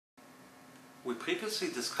We previously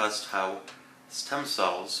discussed how stem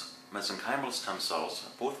cells, mesenchymal stem cells,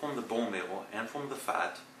 both from the bone marrow and from the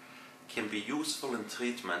fat, can be useful in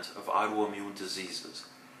treatment of autoimmune diseases.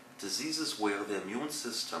 Diseases where the immune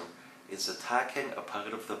system is attacking a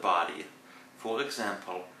part of the body, for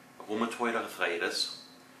example, rheumatoid arthritis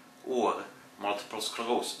or multiple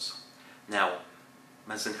sclerosis. Now,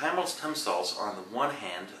 mesenchymal stem cells, on the one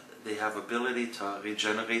hand, they have ability to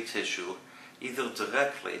regenerate tissue either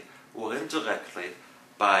directly or indirectly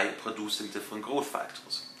by producing different growth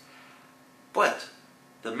factors. But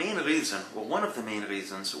the main reason, or one of the main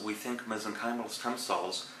reasons, we think mesenchymal stem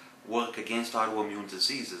cells work against autoimmune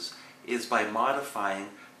diseases is by modifying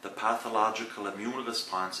the pathological immune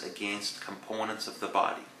response against components of the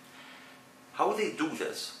body. How they do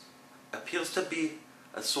this appears to be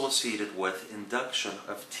associated with induction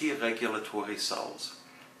of T regulatory cells.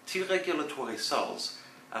 T regulatory cells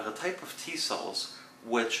are a type of T cells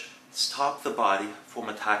which stop the body from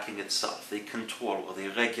attacking itself. They control or they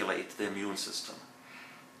regulate the immune system.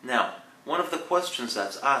 Now, one of the questions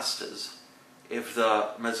that's asked is, if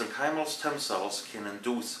the mesenchymal stem cells can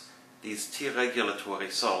induce these T regulatory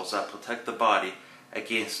cells that protect the body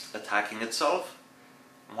against attacking itself,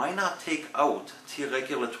 why not take out T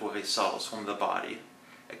regulatory cells from the body,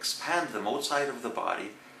 expand them outside of the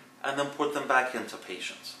body, and then put them back into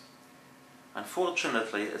patients?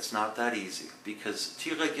 Unfortunately, it's not that easy, because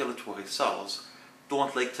T regulatory cells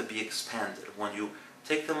don't like to be expanded. When you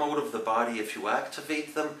take them out of the body, if you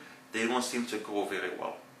activate them, they don't seem to grow very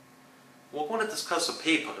well. We're going to discuss a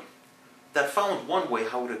paper that found one way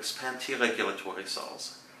how to expand T regulatory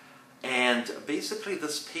cells. And basically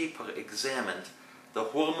this paper examined the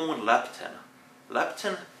hormone leptin.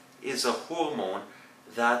 Leptin is a hormone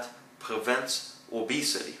that prevents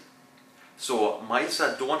obesity. So mice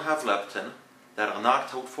that don't have leptin, that are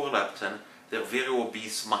knocked out for leptin, they're very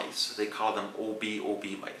obese mice. They call them OB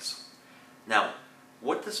mice. Now,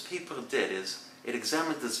 what this paper did is it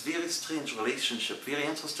examined this very strange relationship, very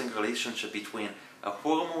interesting relationship between a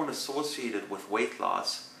hormone associated with weight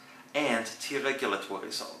loss and T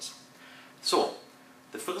regulatory cells. So,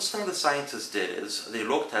 the first thing the scientists did is they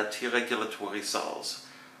looked at T regulatory cells.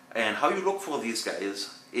 And how you look for these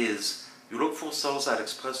guys is you look for cells that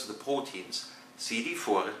express the proteins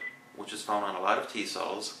CD4, which is found on a lot of T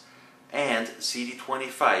cells, and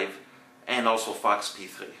CD25, and also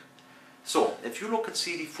FOXP3. So, if you look at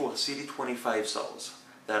CD4, CD25 cells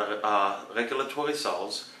that are regulatory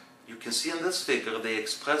cells, you can see in this figure they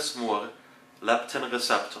express more leptin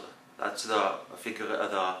receptor. That's the figure,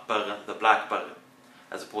 the black bar,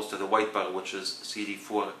 as opposed to the white bar, which is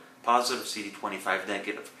CD4 positive, CD25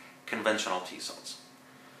 negative, conventional T cells.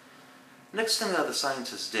 Next thing that the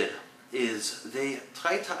scientists did is they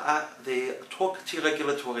took T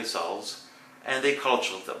regulatory cells and they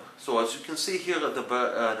cultured them. So as you can see here,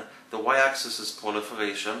 the y-axis is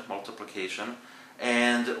proliferation, multiplication,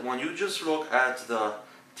 and when you just look at the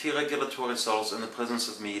T regulatory cells in the presence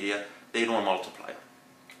of media, they don't multiply.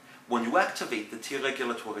 When you activate the T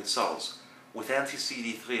regulatory cells with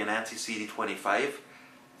anti-CD3 and anti-CD25,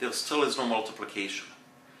 there still is no multiplication.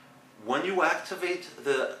 When you activate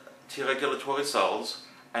the T regulatory cells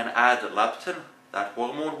and add leptin, that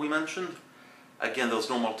hormone we mentioned, again there's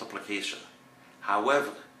no multiplication.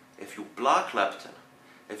 However, if you block leptin,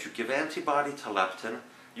 if you give antibody to leptin,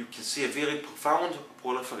 you can see a very profound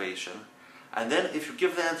proliferation. And then if you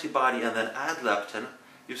give the antibody and then add leptin,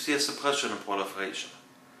 you see a suppression in proliferation.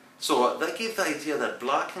 So that gave the idea that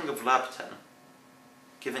blocking of leptin,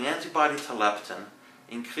 giving antibody to leptin,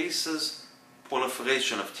 increases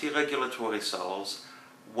proliferation of T regulatory cells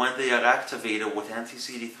when they are activated with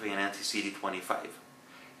anti-CD3 and anti-CD25.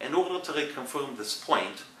 In order to reconfirm this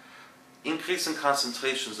point, increasing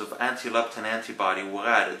concentrations of anti-leptin antibody were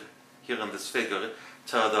added, here in this figure,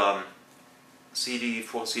 to the CD4,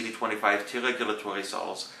 CD25 T regulatory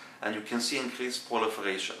cells, and you can see increased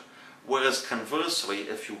proliferation. Whereas conversely,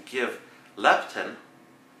 if you give leptin,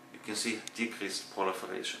 you can see decreased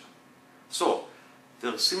proliferation. So,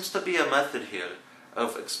 there seems to be a method here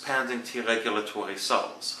of expanding T regulatory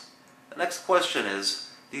cells. The next question is,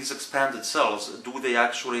 these expanded cells, do they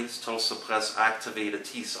actually still suppress activated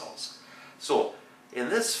T cells? So, in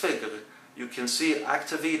this figure, you can see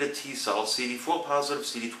activated T cells, CD4 positive,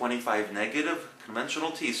 CD25 negative,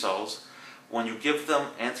 conventional T cells. When you give them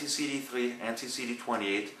anti-CD3,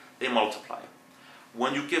 anti-CD28, they multiply.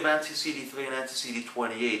 When you give anti-CD3 and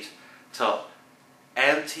anti-CD28 to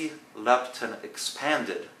anti-leptin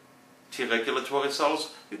expanded T regulatory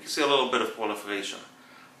cells, you can see a little bit of proliferation.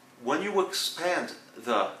 When you expand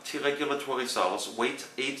the T regulatory cells, wait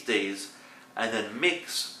 8 days, and then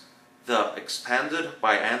mix the expanded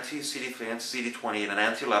by anti-CD3, anti-CD28, and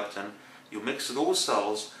anti-leptin. You mix those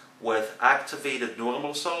cells with activated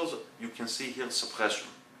normal cells, you can see here suppression.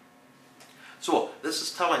 So this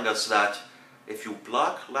is telling us that if you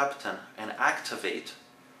block leptin and activate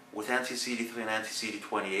with anti-CD3 and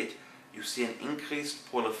anti-CD28, you see an increased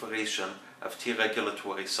proliferation of T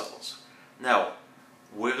regulatory cells. Now,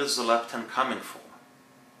 where is the leptin coming from?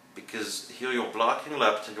 Because here you're blocking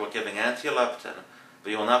leptin, you're giving anti-leptin,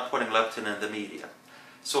 but you're not putting leptin in the media.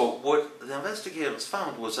 So what the investigators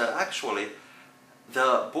found was that actually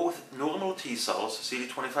both normal T cells,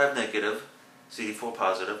 CD25 negative, CD4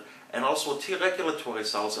 positive, and also T regulatory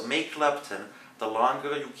cells make leptin the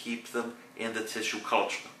longer you keep them in the tissue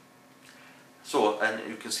culture. So, and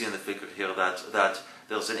you can see in the figure here that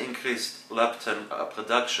there's an increased leptin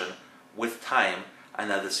production with time, and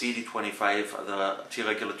that the CD25, the T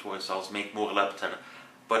regulatory cells, make more leptin,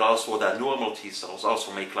 but also that normal T cells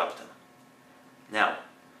also make leptin. Now,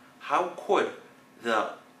 how could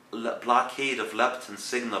the blockade of leptin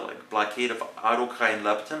signaling, blockade of autocrine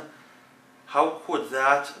leptin, how could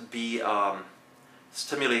that be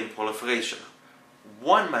stimulating proliferation?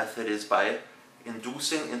 One method is by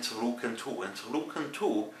inducing interleukin 2. Interleukin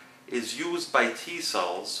 2 is used by T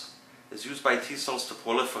cells, to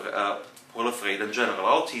proliferate in general,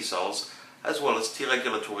 all T cells, as well as T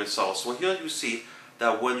regulatory cells. So here you see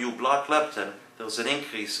that when you block leptin, there's an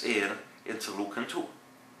increase in interleukin 2.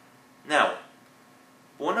 Now,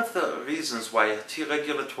 one of the reasons why T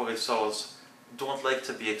regulatory cells don't like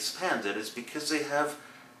to be expanded is because they have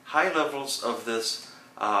high levels of this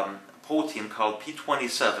protein called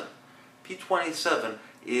P27. P27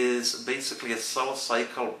 is basically a cell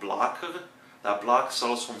cycle blocker that blocks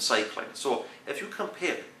cells from cycling. So if you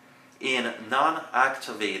compare in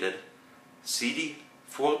non-activated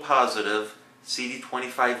CD4 positive,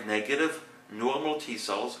 CD25 negative normal T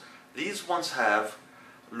cells, these ones have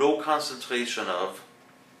low concentration of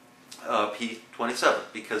P27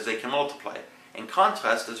 because they can multiply. In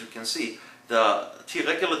contrast, as you can see, the T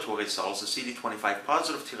regulatory cells, the CD25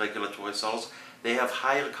 positive T regulatory cells, they have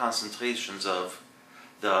higher concentrations of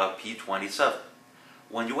the P27.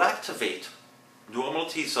 When you activate normal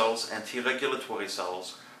T cells and T regulatory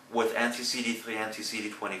cells with anti-CD3,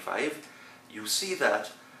 anti-CD25, you see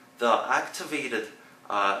that the activated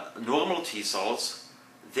normal T cells,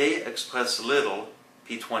 they express little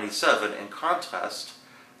P27. In contrast,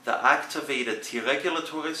 the activated T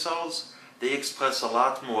regulatory cells, they express a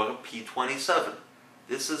lot more P27.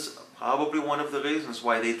 This is probably one of the reasons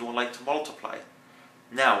why they don't like to multiply.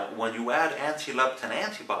 Now, when you add anti-leptin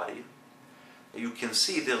antibody, you can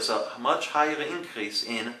see there's a much higher increase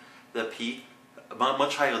in the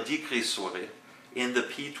much higher decrease, in the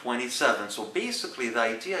P27. So basically the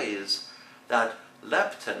idea is that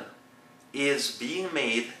leptin is being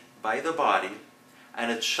made by the body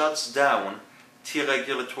and it shuts down T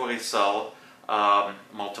regulatory cell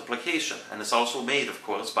multiplication, and it's also made, of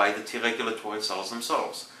course, by the T regulatory cells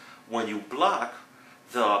themselves. When you block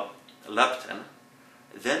the leptin,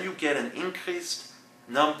 then you get an increased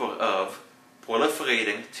number of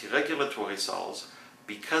proliferating T regulatory cells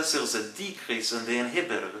because there's a decrease in the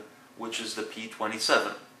inhibitor, which is the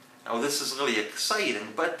P27. Now this is really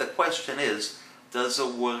exciting, but the question is, does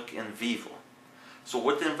it work in vivo? So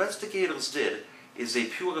what the investigators did is they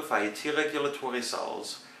purified T regulatory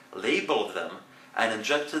cells, labeled them, and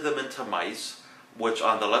injected them into mice, which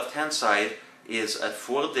on the left-hand side is at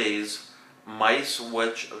 4 days, mice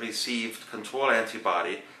which received control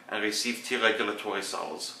antibody and received T regulatory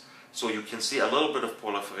cells. So you can see a little bit of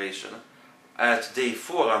proliferation. At day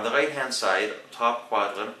 4, on the right-hand side, top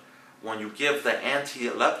quadrant, when you give the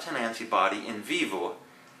anti-leptin antibody in vivo,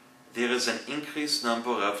 there is an increased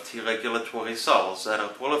number of T regulatory cells that are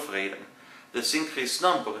proliferating. This increased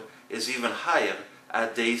number is even higher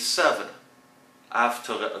at day 7,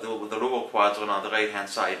 after the lower quadrant on the right-hand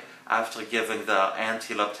side, after giving the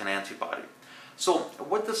anti-leptin antibody. So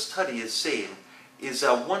what the study is saying is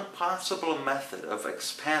that one possible method of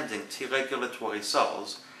expanding T regulatory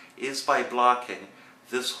cells is by blocking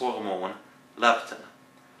this hormone, leptin.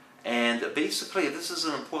 And basically this is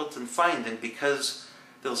an important finding because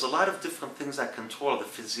there's a lot of different things that control the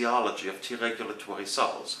physiology of T regulatory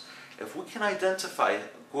cells. If we can identify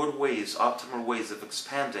good ways, optimal ways of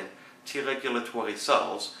expanding T regulatory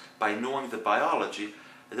cells by knowing the biology,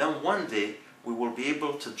 then one day we will be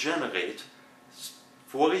able to generate,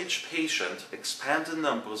 for each patient, expanded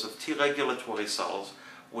numbers of T regulatory cells,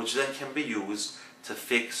 which then can be used to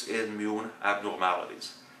fix immune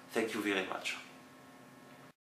abnormalities. Thank you very much.